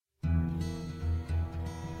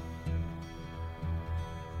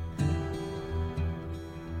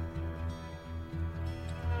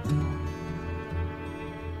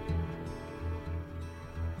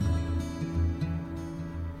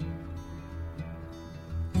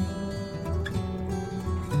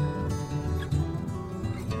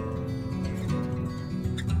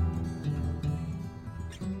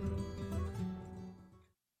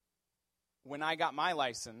when I got my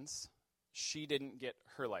license, she didn't get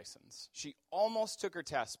her license. She almost took her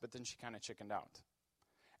test, but then she kind of chickened out.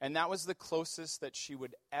 And that was the closest that she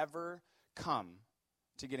would ever come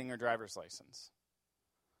to getting her driver's license.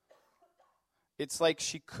 It's like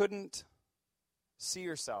she couldn't see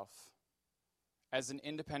herself as an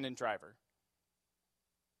independent driver.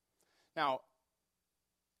 Now,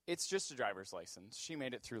 it's just a driver's license. She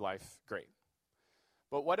made it through life great.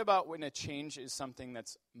 But what about when a change is something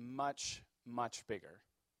that's much, much bigger?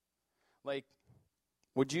 Like,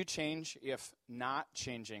 would you change if not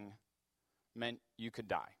changing meant you could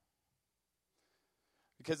die?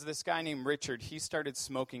 Because this guy named Richard, he started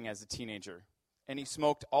smoking as a teenager. And he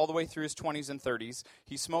smoked all the way through his 20s and 30s.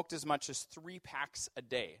 He smoked as much as 3 packs a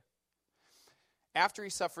day. After he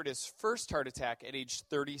suffered his first heart attack at age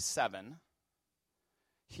 37,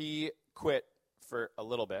 he quit for a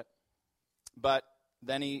little bit. But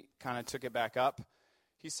then he kind of took it back up.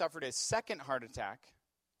 He suffered his second heart attack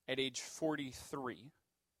at age 43.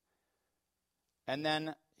 And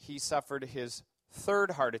then he suffered his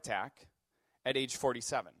third heart attack at age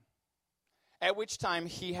 47. At which time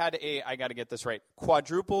he had I got to get this right,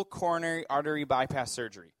 quadruple coronary artery bypass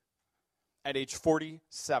surgery at age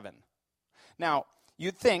 47. Now,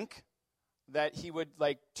 you'd think that he would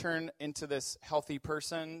turn into this healthy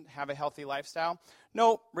person, have a healthy lifestyle.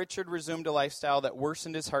 No, Richard resumed a lifestyle that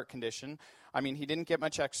worsened his heart condition. I mean, he didn't get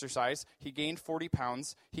much exercise. He gained 40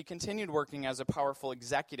 pounds. He continued working as a powerful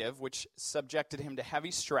executive, which subjected him to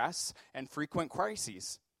heavy stress and frequent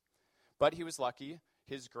crises. But he was lucky.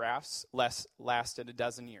 His grafts lasted a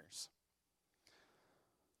dozen years.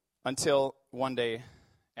 Until one day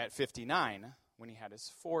at 59, when he had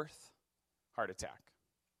his fourth heart attack.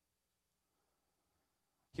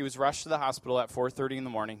 He was rushed to the hospital at 4:30 in the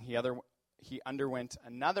morning. He underwent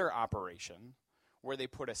another operation where they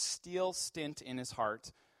put a steel stent in his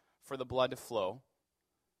heart for the blood to flow,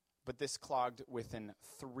 but this clogged within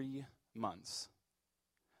 3 months.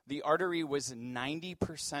 The artery was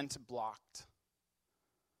 90% blocked.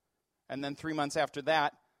 And then 3 months after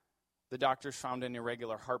that, the doctors found an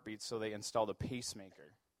irregular heartbeat, so they installed a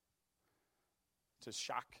pacemaker to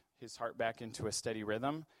shock his heart back into a steady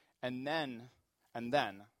rhythm. And then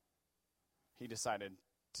he decided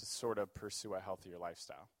to sort of pursue a healthier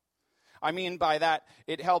lifestyle. I mean by that,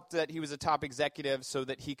 it helped that he was a top executive so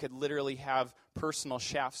that he could literally have personal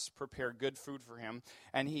chefs prepare good food for him.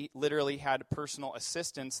 And he literally had personal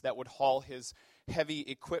assistants that would haul his heavy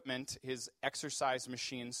equipment, his exercise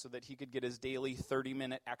machines, so that he could get his daily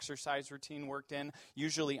 30-minute exercise routine worked in,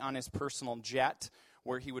 usually on his personal jet,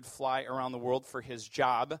 where he would fly around the world for his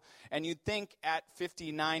job. And you'd think at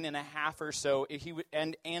 59 and a half or so, he would,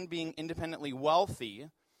 and being independently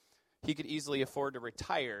wealthy, he could easily afford to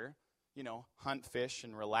retire, hunt, fish,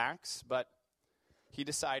 and relax. But he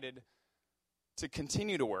decided to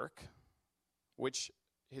continue to work, which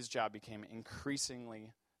his job became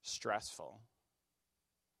increasingly stressful.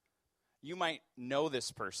 You might know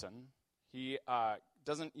this person. He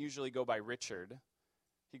doesn't usually go by Richard.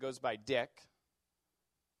 He goes by Dick,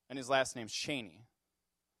 and his last name's Cheney.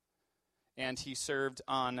 And he served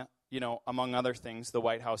on, among other things, the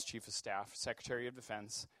White House Chief of Staff, Secretary of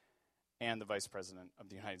Defense, and the Vice President of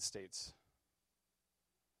the United States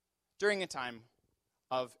during a time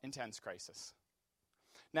of intense crisis.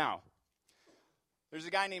 Now, there's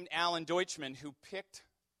a guy named Alan Deutschman who picked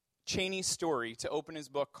Cheney's story to open his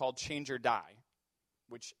book called Change or Die,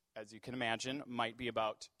 which, as you can imagine, might be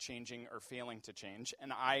about changing or failing to change.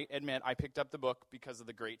 And I admit I picked up the book because of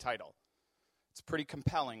the great title. It's pretty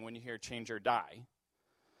compelling when you hear Change or Die.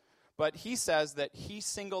 But he says that he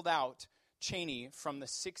singled out Cheney from the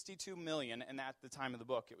 62 million, and at the time of the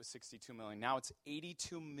book it was 62 million. Now it's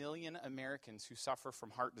 82 million Americans who suffer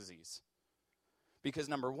from heart disease. Because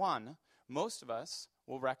number one, most of us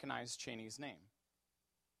will recognize Cheney's name.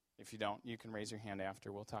 If you don't, you can raise your hand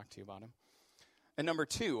after. We'll talk to you about him. And number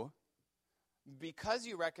two, because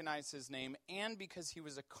you recognize his name and because he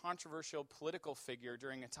was a controversial political figure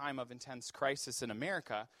during a time of intense crisis in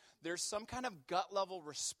America, there's some kind of gut-level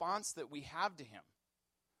response that we have to him.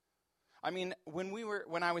 I mean,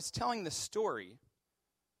 when I was telling the story,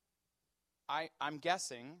 I'm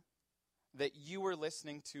guessing that you were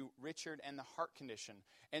listening to Richard and the heart condition.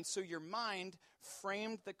 And so your mind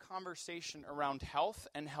framed the conversation around health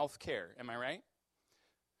and health care. Am I right?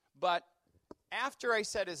 But after I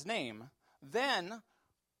said his name, then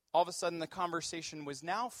all of a sudden the conversation was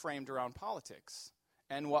now framed around politics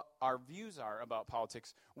and what our views are about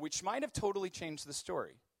politics, which might have totally changed the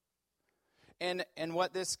story. And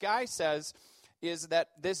what this guy says is that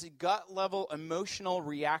this gut-level emotional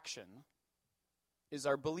reaction is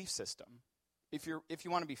our belief system. If you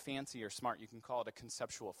want to be fancy or smart, you can call it a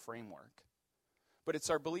conceptual framework. But it's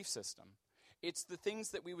our belief system. It's the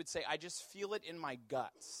things that we would say, I just feel it in my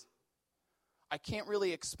guts. I can't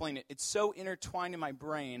really explain it. It's so intertwined in my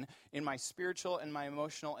brain, in my spiritual and my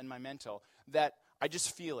emotional and my mental, that I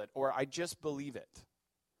just feel it or I just believe it.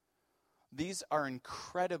 These are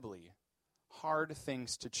incredibly hard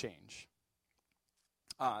things to change.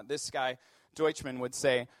 This guy, Deutschman, would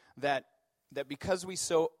say that because we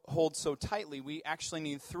hold so tightly, we actually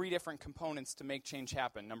need 3 different components to make change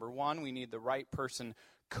happen. Number 1, we need the right person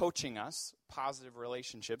coaching us, positive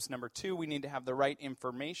relationships. Number 2, we need to have the right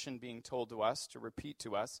information being told to us, to repeat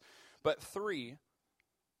to us. But 3,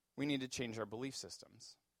 we need to change our belief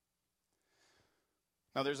systems.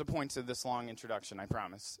 Now, there's a point to this long introduction, I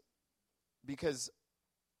promise, because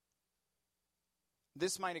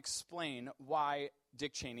this might explain why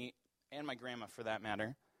Dick Cheney, and my grandma for that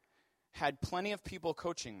matter, had plenty of people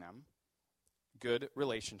coaching them, good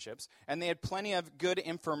relationships, and they had plenty of good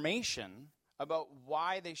information about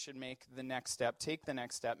why they should make the next step, take the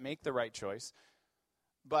next step, make the right choice.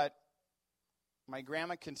 But my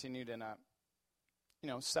grandma continued in a,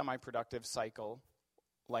 semi-productive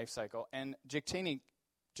life cycle, and Dick Cheney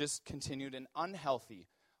just continued an unhealthy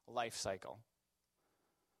life cycle.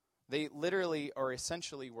 They literally or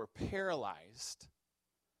essentially were paralyzed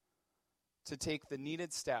to take the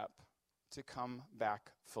needed step to come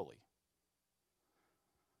back fully.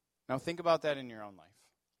 Now think about that in your own life.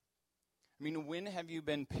 I mean, when have you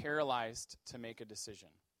been paralyzed to make a decision?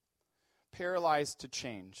 Paralyzed to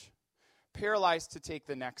change. Paralyzed to take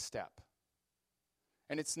the next step.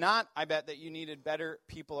 And it's not, I bet, that you needed better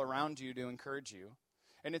people around you to encourage you.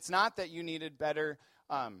 And it's not that you needed better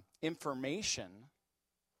information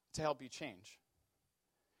to help you change.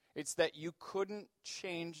 It's that you couldn't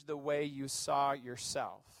change the way you saw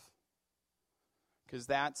yourself. Because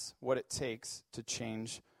that's what it takes to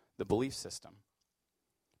change the belief system.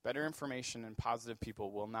 Better information and positive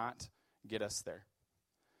people will not get us there.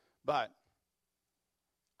 But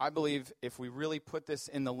I believe if we really put this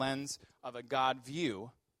in the lens of a God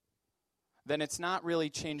view, then it's not really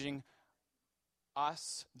changing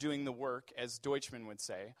us doing the work, as Deutschman would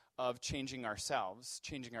say, of changing ourselves,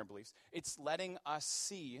 changing our beliefs. It's letting us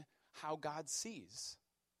see how God sees.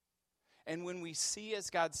 And when we see as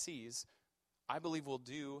God sees, I believe we'll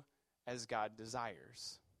do as God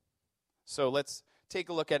desires. So let's take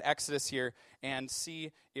a look at Exodus here and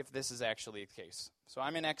see if this is actually the case. So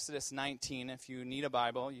I'm in Exodus 19. If you need a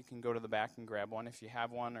Bible, you can go to the back and grab one. If you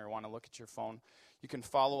have one or want to look at your phone, you can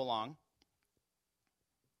follow along.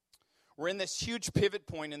 We're in this huge pivot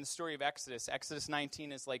point in the story of Exodus. Exodus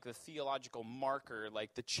 19 is like the theological marker,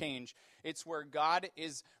 like the change. It's where God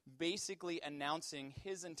is basically announcing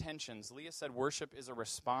his intentions. Leah said worship is a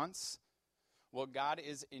response. Well, God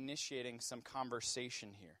is initiating some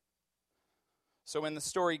conversation here. So in the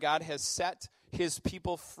story, God has set his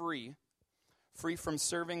people free from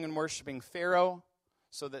serving and worshiping Pharaoh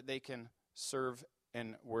so that they can serve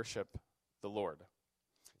and worship the Lord.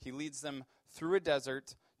 He leads them through a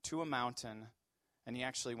desert to a mountain, and he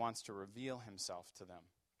actually wants to reveal himself to them.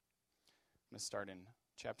 I'm going to start in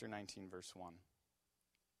chapter 19, verse 1.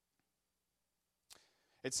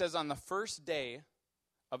 It says, on the first day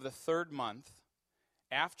of the 3rd month,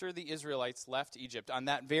 after the Israelites left Egypt, on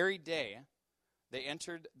that very day, they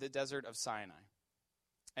entered the desert of Sinai.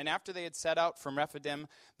 And after they had set out from Rephidim,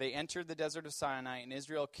 they entered the desert of Sinai, and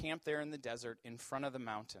Israel camped there in the desert in front of the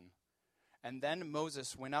mountain. And then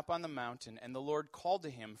Moses went up on the mountain, and the Lord called to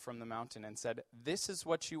him from the mountain and said, this is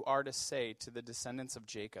what you are to say to the descendants of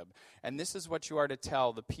Jacob, and this is what you are to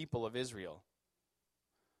tell the people of Israel.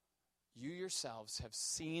 You yourselves have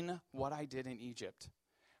seen what I did in Egypt,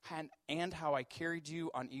 and how I carried you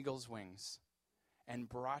on eagle's wings, and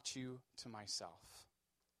brought you to myself.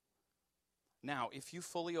 Now, if you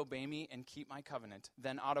fully obey me and keep my covenant,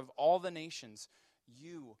 then out of all the nations,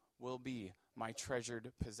 you will be my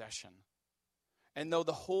treasured possession. And though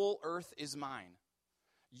the whole earth is mine,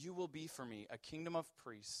 you will be for me a kingdom of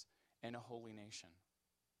priests and a holy nation.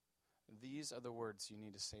 These are the words you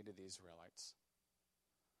need to say to the Israelites.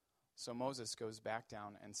 So Moses goes back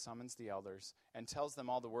down and summons the elders and tells them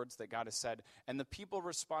all the words that God has said. And the people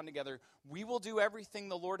respond together, we will do everything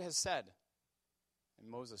the Lord has said. And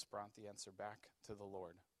Moses brought the answer back to the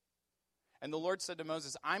Lord. And the Lord said to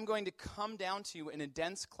Moses, I'm going to come down to you in a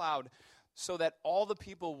dense cloud so that all the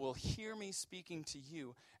people will hear me speaking to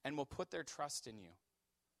you and will put their trust in you.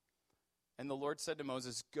 And the Lord said to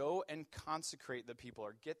Moses, go and consecrate the people,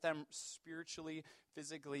 or get them spiritually,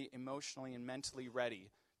 physically, emotionally, and mentally ready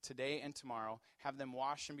today and tomorrow. Have them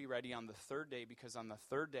wash and be ready on the 3rd day, because on the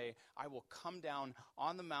 3rd day I will come down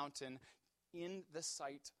on the mountain, in the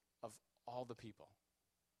sight of all the people.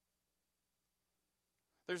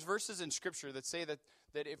 There's verses in Scripture that say that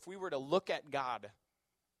if we were to look at God,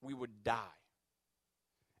 we would die.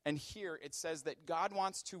 And here it says that God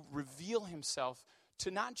wants to reveal himself to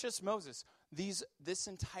not just Moses, this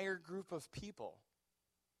entire group of people.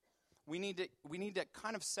 We need to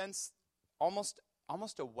kind of sense almost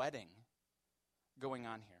a wedding going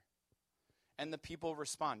on here. And the people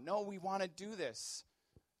respond, no, we want to do this.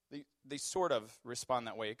 They sort of respond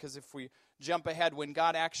that way, because if we jump ahead, when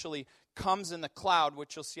God actually comes in the cloud,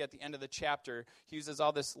 which you'll see at the end of the chapter, he uses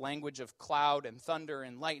all this language of cloud and thunder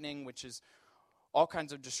and lightning, which is all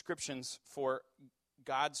kinds of descriptions for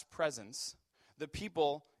God's presence. The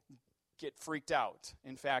people get freaked out.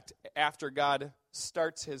 In fact, after God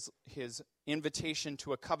starts his invitation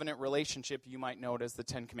to a covenant relationship, you might know it as the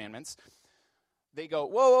Ten Commandments, they go,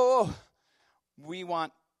 whoa, whoa, whoa. We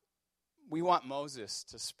want Moses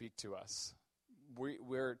to speak to us.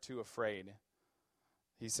 We're too afraid.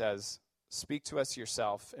 He says, speak to us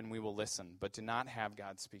yourself and we will listen, but do not have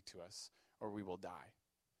God speak to us or we will die.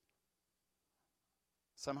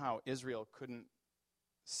 Somehow Israel couldn't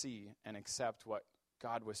see and accept what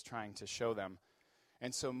God was trying to show them.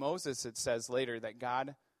 And so Moses, it says later that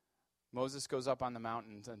Moses goes up on the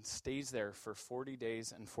mountain and stays there for 40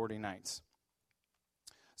 days and 40 nights.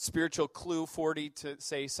 Spiritual clue 40 to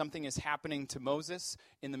say something is happening to Moses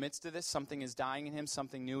in the midst of this. Something is dying in him.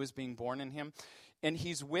 Something new is being born in him. And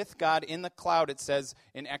he's with God in the cloud, it says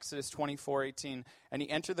in Exodus 24:18. And he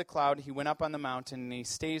entered the cloud, he went up on the mountain, and he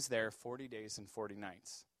stays there 40 days and 40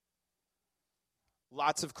 nights.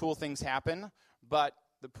 Lots of cool things happen, but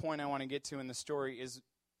the point I want to get to in the story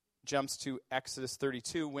jumps to Exodus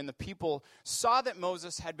 32. When the people saw that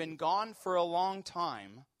Moses had been gone for a long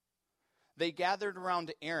time, they gathered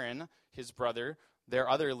around Aaron, his brother, their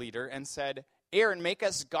other leader, and said, Aaron, make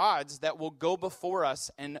us gods that will go before us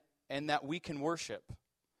and that we can worship.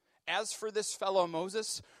 As for this fellow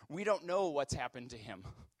Moses, we don't know what's happened to him.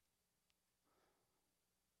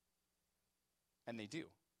 And they do.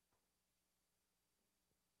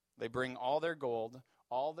 They bring all their gold,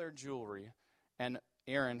 all their jewelry, and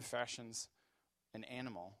Aaron fashions an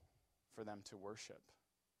animal for them to worship.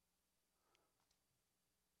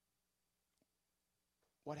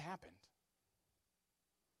 What happened?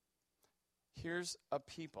 Here's a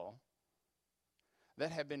people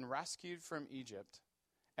that have been rescued from Egypt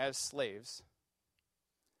as slaves,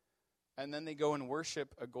 and then they go and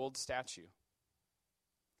worship a gold statue.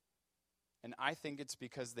 And I think it's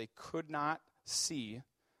because they could not see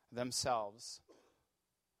themselves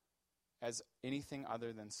as anything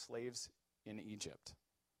other than slaves in Egypt.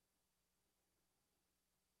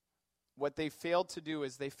 What they failed to do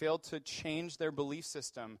is they failed to change their belief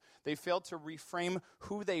system. They failed to reframe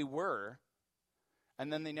who they were,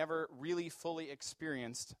 and then they never really fully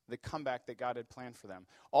experienced the comeback that God had planned for them.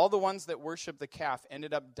 All the ones that worshiped the calf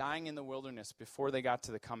ended up dying in the wilderness before they got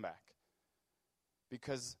to the comeback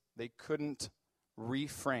because they couldn't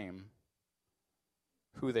reframe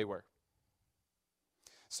who they were.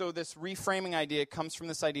 So this reframing idea comes from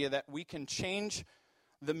this idea that we can change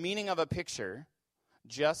the meaning of a picture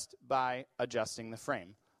just by adjusting the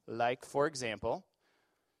frame. Like, for example,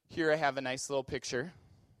 here I have a nice little picture.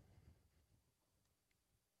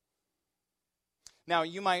 Now,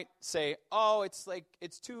 you might say, oh, it's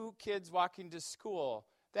two kids walking to school.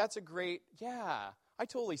 That's yeah, I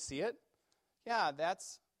totally see it. Yeah,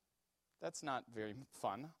 that's not very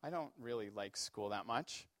fun. I don't really like school that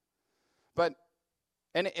much. But,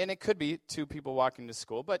 and it could be two people walking to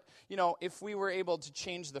school. But, if we were able to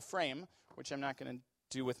change the frame, which I'm not going to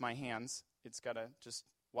do with my hands, it's got to just,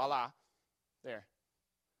 voila, there.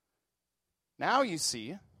 Now you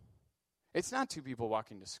see, it's not two people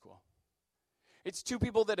walking to school. It's two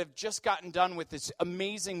people that have just gotten done with this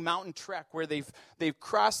amazing mountain trek where they've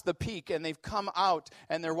crossed the peak and they've come out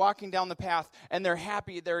and they're walking down the path and they're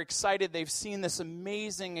happy, they're excited, they've seen this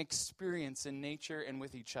amazing experience in nature and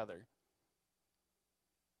with each other.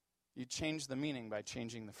 You change the meaning by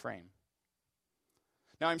changing the frame.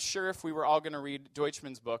 Now, I'm sure if we were all going to read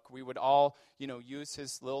Deutschman's book, we would all, use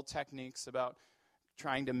his little techniques about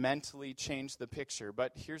trying to mentally change the picture.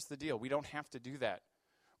 But here's the deal. We don't have to do that.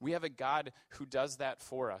 We have a God who does that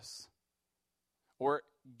for us, or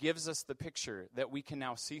gives us the picture that we can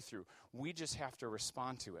now see through. We just have to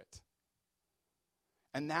respond to it.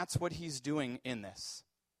 And that's what he's doing in this.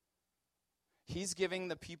 He's giving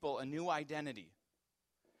the people a new identity.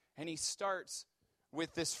 And he starts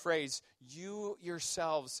with this phrase, you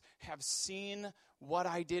yourselves have seen what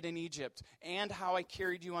I did in Egypt, and how I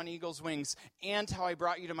carried you on eagle's wings, and how I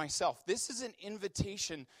brought you to myself. This is an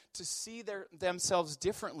invitation to see themselves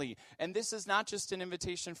differently. And this is not just an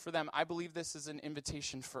invitation for them. I believe this is an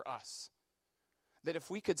invitation for us. That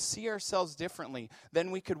if we could see ourselves differently,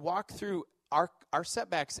 then we could walk through our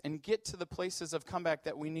setbacks and get to the places of comeback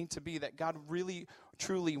that we need to be, that God really,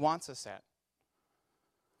 truly wants us at.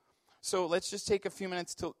 So let's just take a few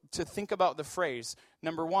minutes to think about the phrase.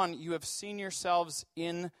 Number one, you have seen yourselves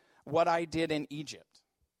in what I did in Egypt.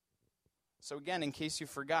 So again, in case you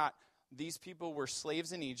forgot, these people were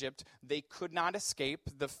slaves in Egypt. They could not escape.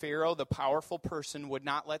 The Pharaoh, the powerful person, would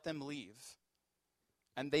not let them leave.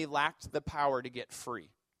 And they lacked the power to get free.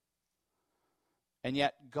 And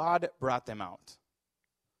yet God brought them out.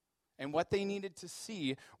 And what they needed to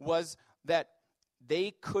see was that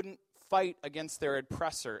they couldn't fight against their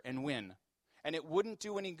oppressor and win. And it wouldn't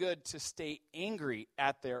do any good to stay angry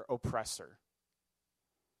at their oppressor.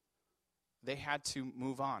 They had to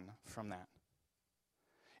move on from that.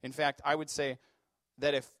 In fact, I would say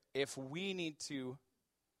that if we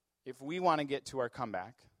want to get to our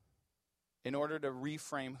comeback, in order to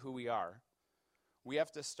reframe who we are, we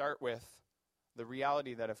have to start with the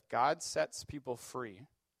reality that if God sets people free,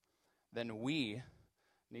 then we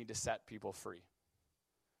need to set people free.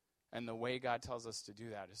 And the way God tells us to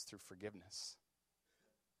do that is through forgiveness.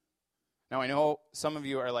 Now, I know some of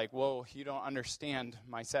you are like, whoa, you don't understand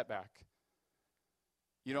my setback.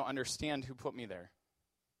 You don't understand who put me there.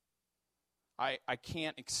 I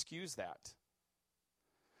can't excuse that.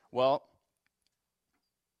 Well,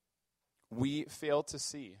 we fail to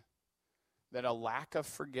see that a lack of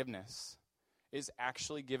forgiveness is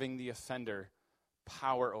actually giving the offender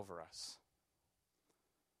power over us.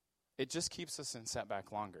 It just keeps us in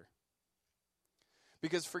setback longer.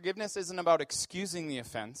 Because forgiveness isn't about excusing the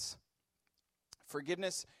offense.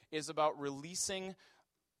 Forgiveness is about releasing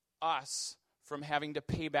us from having to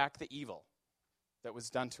pay back the evil that was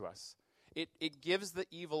done to us. It gives the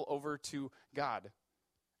evil over to God,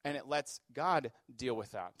 and it lets God deal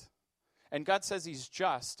with that. And God says he's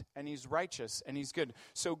just, and he's righteous, and he's good.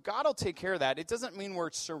 So God will take care of that. It doesn't mean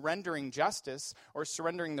we're surrendering justice or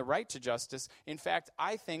surrendering the right to justice. In fact,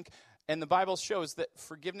 I think, and the Bible shows, that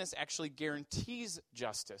forgiveness actually guarantees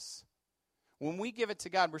justice. When we give it to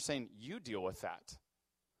God, we're saying, you deal with that.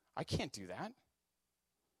 I can't do that.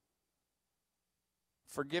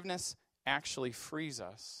 Forgiveness actually frees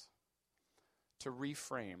us to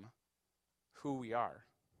reframe who we are.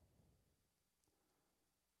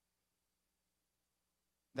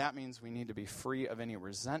 That means we need to be free of any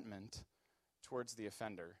resentment towards the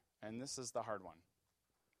offender. And this is the hard one.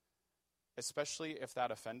 Especially if that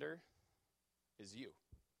offender is you,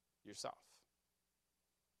 yourself.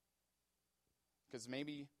 Because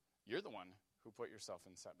maybe you're the one who put yourself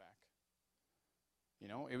in setback. You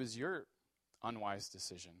know, it was your unwise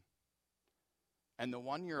decision. And the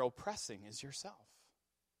one you're oppressing is yourself.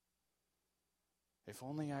 If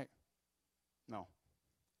only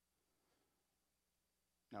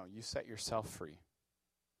No, you set yourself free.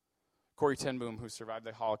 Corrie ten Boom, who survived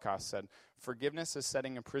the Holocaust, said, forgiveness is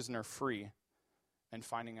setting a prisoner free and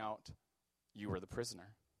finding out you were the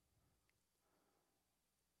prisoner.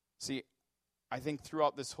 See, I think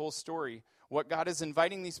throughout this whole story, what God is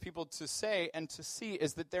inviting these people to say and to see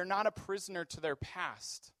is that they're not a prisoner to their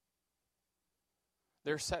past.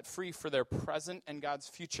 They're set free for their present and God's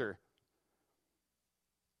future.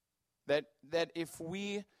 That if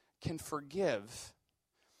we can forgive,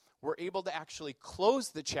 we're able to actually close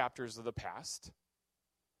the chapters of the past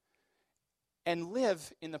and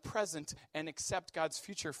live in the present and accept God's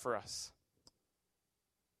future for us.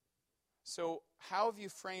 So, how have you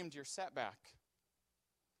framed your setback?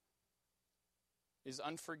 Is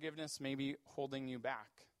unforgiveness maybe holding you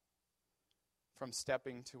back from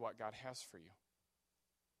stepping to what God has for you?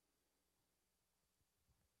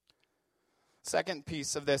 Second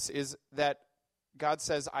piece of this is that God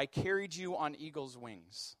says, I carried you on eagle's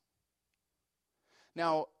wings.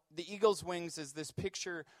 Now, the eagle's wings is this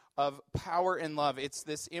picture of power and love. It's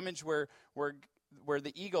this image where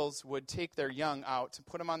the eagles would take their young out to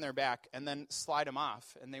put them on their back and then slide them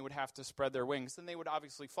off, and they would have to spread their wings. Then they would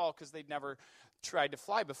obviously fall because they'd never tried to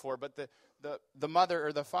fly before. But the mother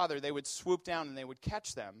or the father, they would swoop down and they would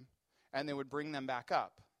catch them, and they would bring them back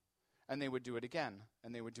up. And they would do it again,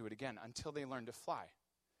 and they would do it again until they learned to fly.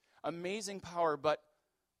 Amazing power, but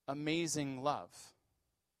amazing love.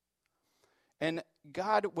 And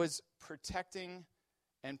God was protecting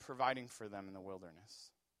and providing for them in the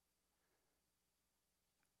wilderness.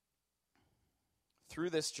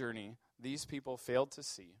 Through this journey, these people failed to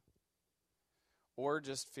see or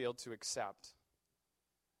just failed to accept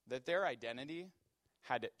that their identity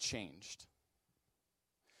had changed.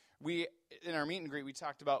 In our meet and greet, we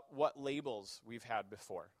talked about what labels we've had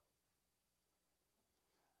before.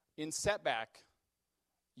 In setback,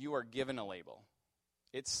 you are given a label.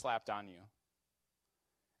 It's slapped on you.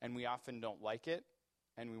 And we often don't like it,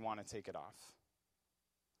 and we want to take it off.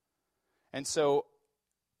 And so,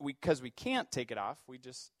 because we can't take it off, we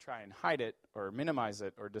just try and hide it, or minimize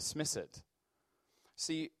it, or dismiss it.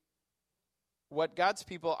 See, I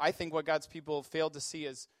think what God's people failed to see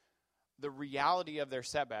is the reality of their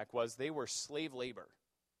setback was they were slave labor.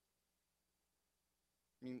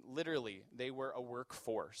 I mean, literally, they were a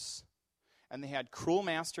workforce. And they had cruel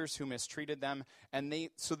masters who mistreated them,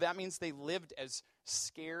 so that means they lived as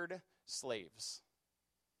scared slaves.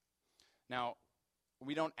 Now,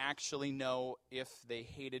 we don't actually know if they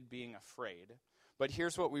hated being afraid, but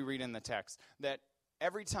here's what we read in the text, that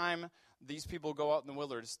every time these people go out in the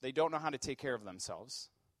wilderness, they don't know how to take care of themselves.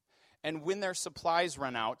 And when their supplies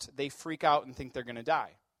run out, they freak out and think they're going to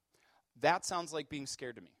die. That sounds like being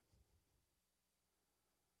scared to me.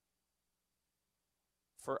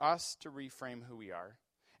 For us to reframe who we are,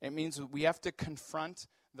 it means we have to confront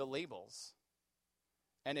the labels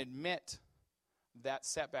and admit that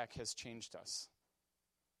setback has changed us.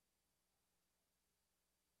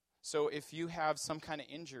 So if you have some kind of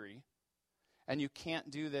injury and you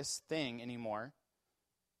can't do this thing anymore,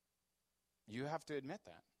 you have to admit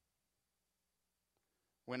that.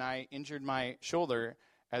 When I injured my shoulder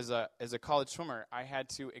as a college swimmer, I had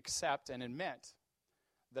to accept and admit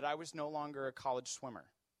that I was no longer a college swimmer.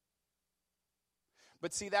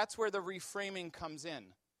 But see, that's where the reframing comes in.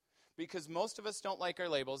 Because most of us don't like our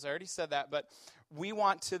labels. I already said that. But we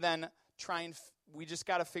want to then we just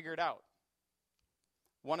got to figure it out.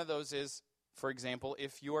 One of those is, for example,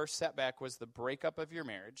 if your setback was the breakup of your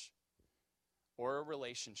marriage or a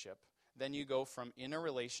relationship, then you go from in a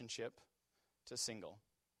relationship to single.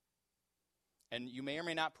 And you may or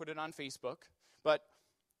may not put it on Facebook, but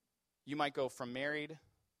you might go from married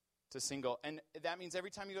to single. And that means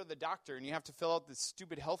every time you go to the doctor and you have to fill out this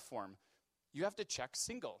stupid health form, you have to check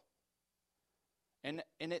single. And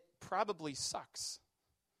it probably sucks.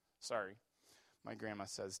 Sorry. My grandma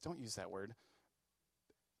says, don't use that word.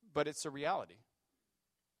 But it's a reality.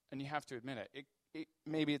 And you have to admit it.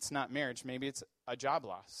 Maybe it's not marriage. Maybe it's a job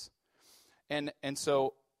loss. And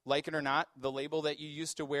so, like it or not, the label that you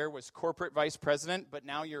used to wear was corporate vice president, but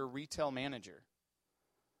now you're a retail manager.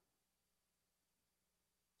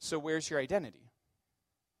 So where's your identity?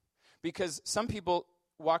 Because some people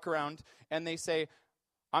walk around and they say,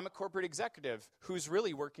 I'm a corporate executive who's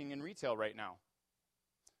really working in retail right now.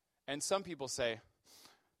 And some people say,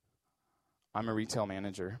 I'm a retail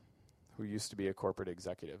manager who used to be a corporate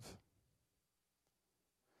executive.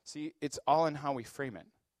 See, it's all in how we frame it.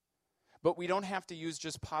 But we don't have to use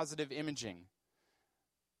just positive imaging.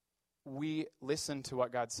 We listen to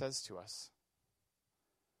what God says to us.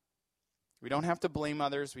 We don't have to blame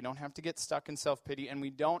others. We don't have to get stuck in self-pity. And we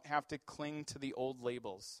don't have to cling to the old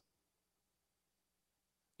labels.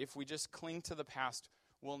 If we just cling to the past,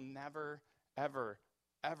 we'll never, ever,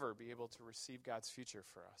 ever be able to receive God's future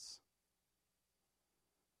for us.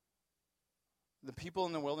 The people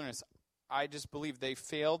in the wilderness, I just believe they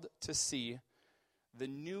failed to see the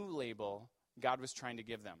new label God was trying to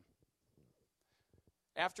give them.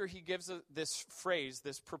 After he gives this phrase,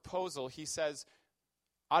 this proposal, he says,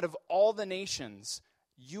 out of all the nations,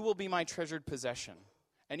 you will be my treasured possession.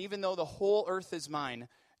 And even though the whole earth is mine,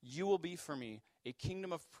 you will be for me a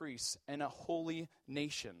kingdom of priests and a holy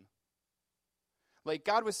nation. Like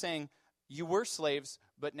God was saying, you were slaves,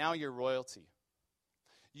 but now you're royalty.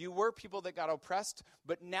 You were people that got oppressed,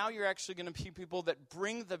 but now you're actually going to be people that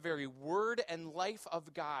bring the very word and life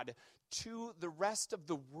of God to the rest of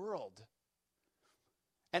the world.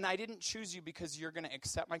 And I didn't choose you because you're going to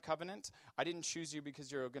accept my covenant. I didn't choose you because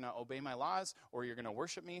you're going to obey my laws or you're going to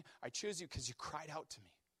worship me. I chose you because you cried out to me.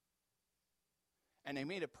 And I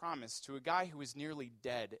made a promise to a guy who was nearly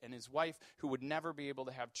dead and his wife who would never be able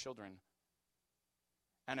to have children.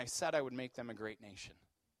 And I said I would make them a great nation.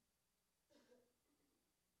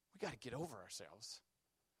 We got to get over ourselves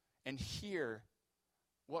and hear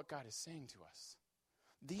what God is saying to us.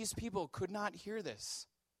 These people could not hear this.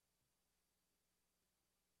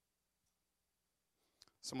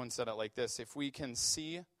 Someone said it like this: if we can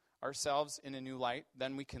see ourselves in a new light,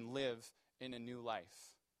 then we can live in a new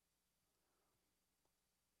life.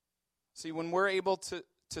 See, when we're able to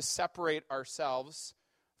separate ourselves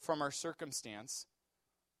from our circumstance,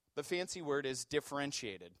 the fancy word is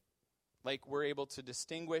differentiated. Like we're able to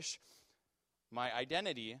distinguish my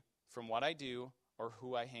identity from what I do or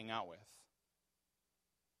who I hang out with.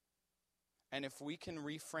 And if we can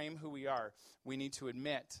reframe who we are, we need to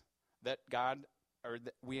admit that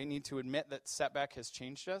we need to admit that setback has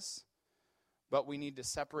changed us, but we need to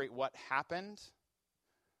separate what happened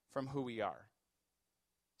from who we are.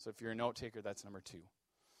 So if you're a note taker, that's number 2.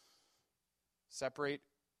 Separate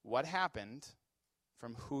what happened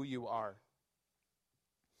from who you are.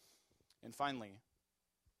 And finally,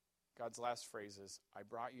 God's last phrase is, I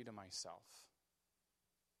brought you to myself.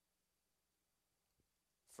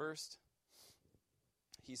 First,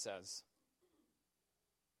 he says,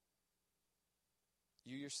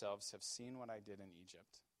 you yourselves have seen what I did in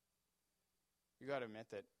Egypt. You got to admit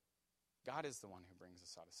that God is the one who brings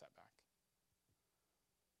us out of setback.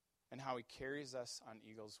 And how he carries us on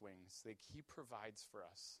eagle's wings. Like he provides for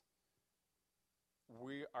us.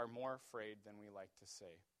 We are more afraid than we like to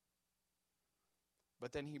say.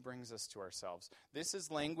 But then he brings us to ourselves. This is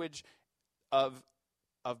language of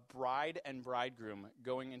bride and bridegroom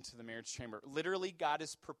going into the marriage chamber. Literally, God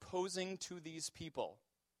is proposing to these people,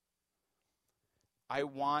 I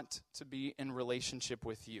want to be in relationship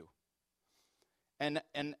with you. And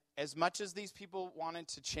as much as these people wanted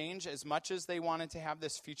to change, as much as they wanted to have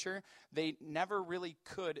this future, they never really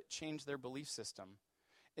could change their belief system.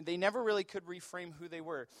 And they never really could reframe who they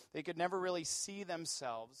were. They could never really see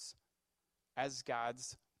themselves as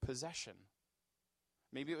God's possession.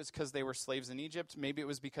 Maybe it was because they were slaves in Egypt. Maybe it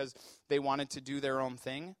was because they wanted to do their own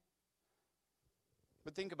thing.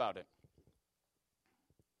 But think about it.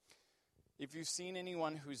 If you've seen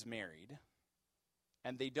anyone who's married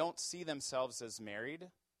and they don't see themselves as married,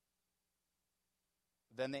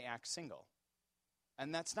 then they act single.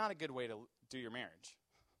 And that's not a good way to do your marriage.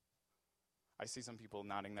 I see some people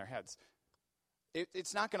nodding their heads.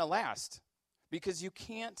 It's not going to last because you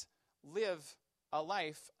can't live a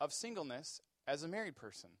life of singleness as a married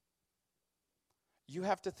person. You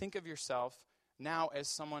have to think of yourself now as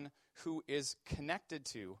someone who is connected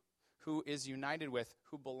to, who is united with,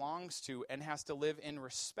 who belongs to, and has to live in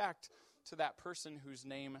respect to that person whose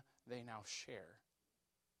name they now share.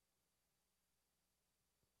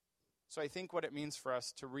 So I think what it means for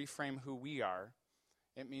us to reframe who we are,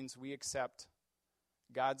 it means we accept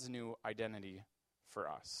God's new identity for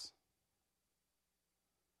us.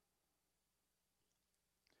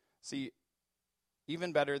 See,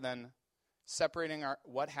 even better than separating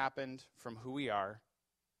what happened from who we are,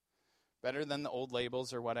 better than the old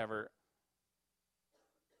labels or whatever,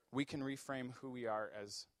 we can reframe who we are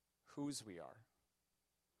as whose we are.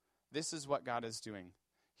 This is what God is doing.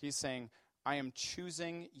 He's saying, I am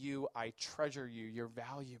choosing you, I treasure you, you're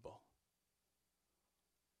valuable.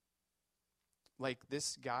 Like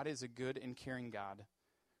this, God is a good and caring God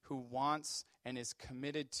who wants and is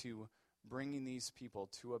committed to bringing these people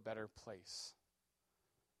to a better place.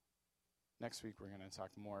 Next week, we're going to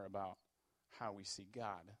talk more about how we see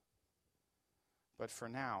God. But for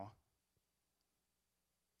now,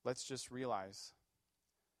 let's just realize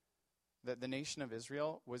that the nation of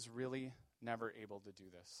Israel was really never able to do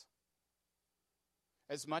this.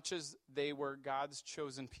 As much as they were God's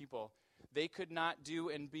chosen people, they could not do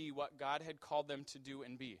and be what God had called them to do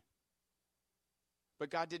and be. But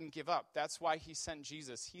God didn't give up. That's why he sent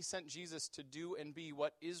Jesus. He sent Jesus to do and be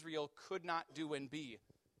what Israel could not do and be.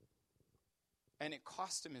 And it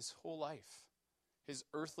cost him his whole life. His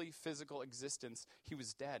earthly, physical existence. He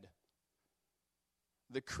was dead.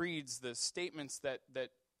 The creeds, the statements that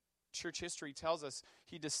church history tells us,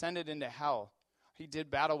 he descended into hell. He did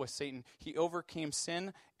battle with Satan. He overcame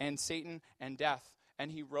sin and Satan and death.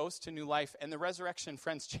 And he rose to new life. And the resurrection,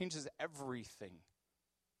 friends, changes everything.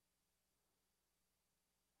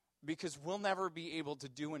 Because we'll never be able to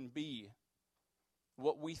do and be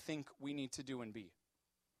what we think we need to do and be.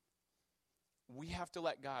 We have to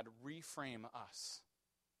let God reframe us.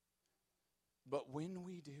 But when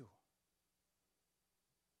we do,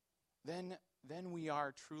 then we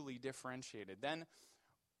are truly differentiated. Then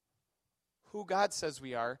who God says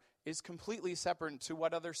we are is completely separate to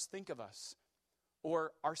what others think of us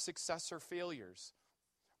or our success or failures.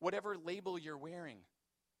 Whatever label you're wearing,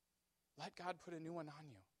 let God put a new one on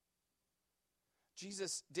you.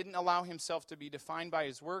 Jesus didn't allow himself to be defined by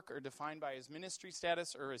his work or defined by his ministry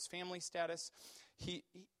status or his family status.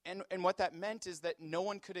 And what that meant is that no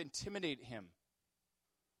one could intimidate him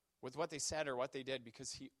with what they said or what they did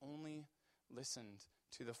because he only listened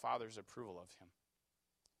to the Father's approval of him.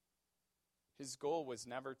 His goal was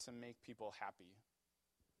never to make people happy.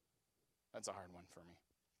 That's a hard one for me.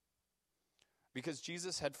 Because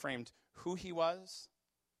Jesus had framed who he was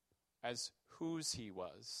as whose he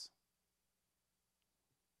was.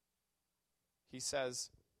 He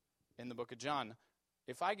says in the book of John,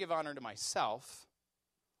 if I give honor to myself,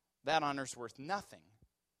 that honor's worth nothing.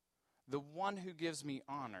 The one who gives me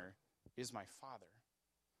honor is my Father.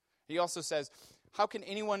 He also says, how can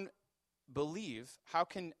anyone believe?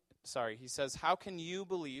 He says, how can you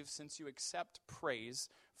believe since you accept praise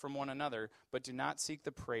from one another, but do not seek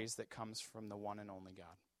the praise that comes from the one and only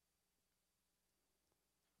God?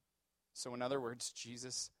 So in other words,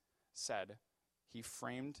 Jesus said he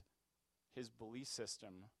framed his belief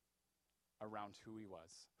system around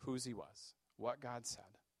whose he was, what God said.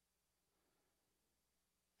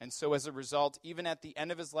 And so as a result, even at the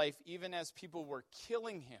end of his life, even as people were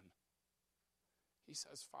killing him, he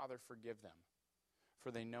says, Father, forgive them,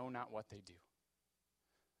 for they know not what they do.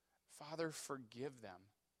 Father, forgive them.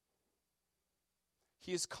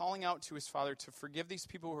 He is calling out to his Father to forgive these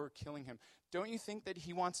people who are killing him. Don't you think that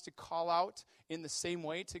he wants to call out in the same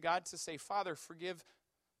way to God to say, Father, forgive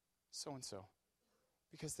so-and-so,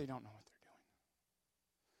 because they don't know what they're doing.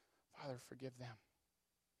 Father, forgive them.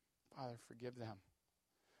 Father, forgive them,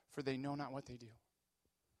 for they know not what they do.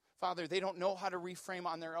 Father, they don't know how to reframe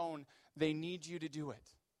on their own. They need you to do it.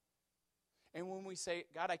 And when we say,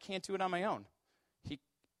 God, I can't do it on my own, he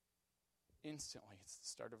instantly, it's the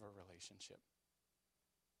start of a relationship.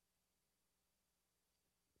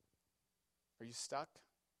 Are you stuck?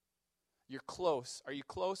 You're close. Are you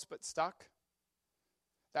close but stuck?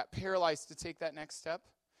 That paralyzed to take that next step?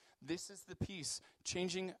 This is the peace,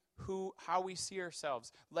 changing how we see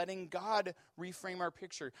ourselves, letting God reframe our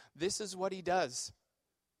picture. This is what he does.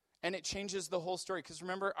 And it changes the whole story. Because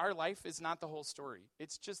remember, our life is not the whole story.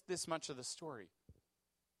 It's just this much of the story.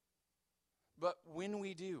 But when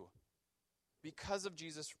we do, because of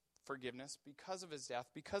Jesus' forgiveness, because of his death,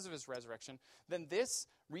 because of his resurrection, then this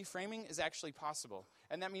reframing is actually possible.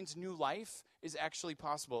 And that means new life is actually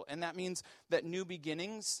possible. And that means that new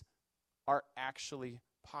beginnings are actually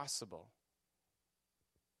possible.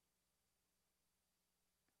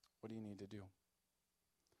 What do you need to do?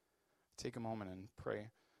 Take a moment and pray.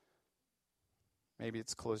 Maybe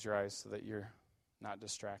it's close your eyes so that you're not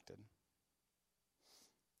distracted.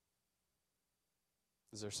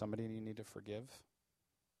 Is there somebody you need to forgive?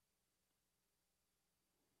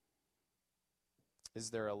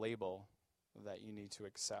 Is there a label that you need to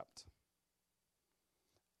accept?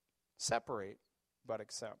 Separate, but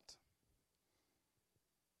accept.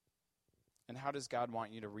 And how does God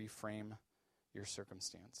want you to reframe your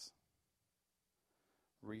circumstance?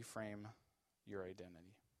 Reframe your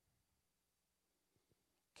identity.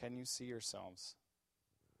 Can you see yourselves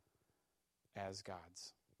as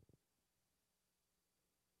God's?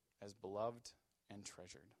 As beloved and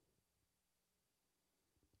treasured?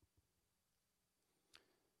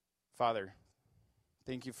 Father,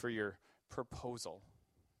 thank you for your proposal.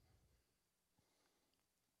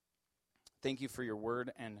 Thank you for your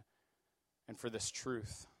word and for this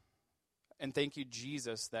truth. And thank you,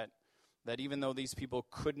 Jesus, that even though these people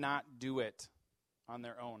could not do it on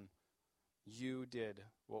their own, you did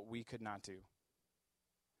what we could not do.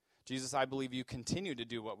 Jesus, I believe you continue to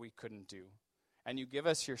do what we couldn't do. And you give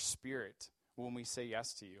us your Spirit when we say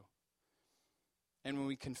yes to you. And when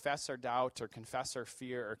we confess our doubt or confess our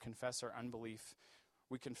fear or confess our unbelief,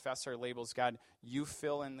 we confess our labels. God, you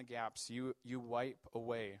fill in the gaps. You wipe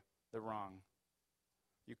away the wrong.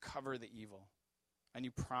 You cover the evil. And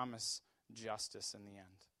you promise justice in the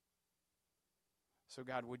end. So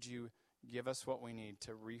God, would you give us what we need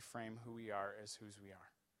to reframe who we are as whose we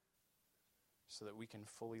are, so that we can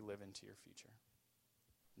fully live into your future.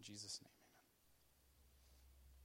 In Jesus' name.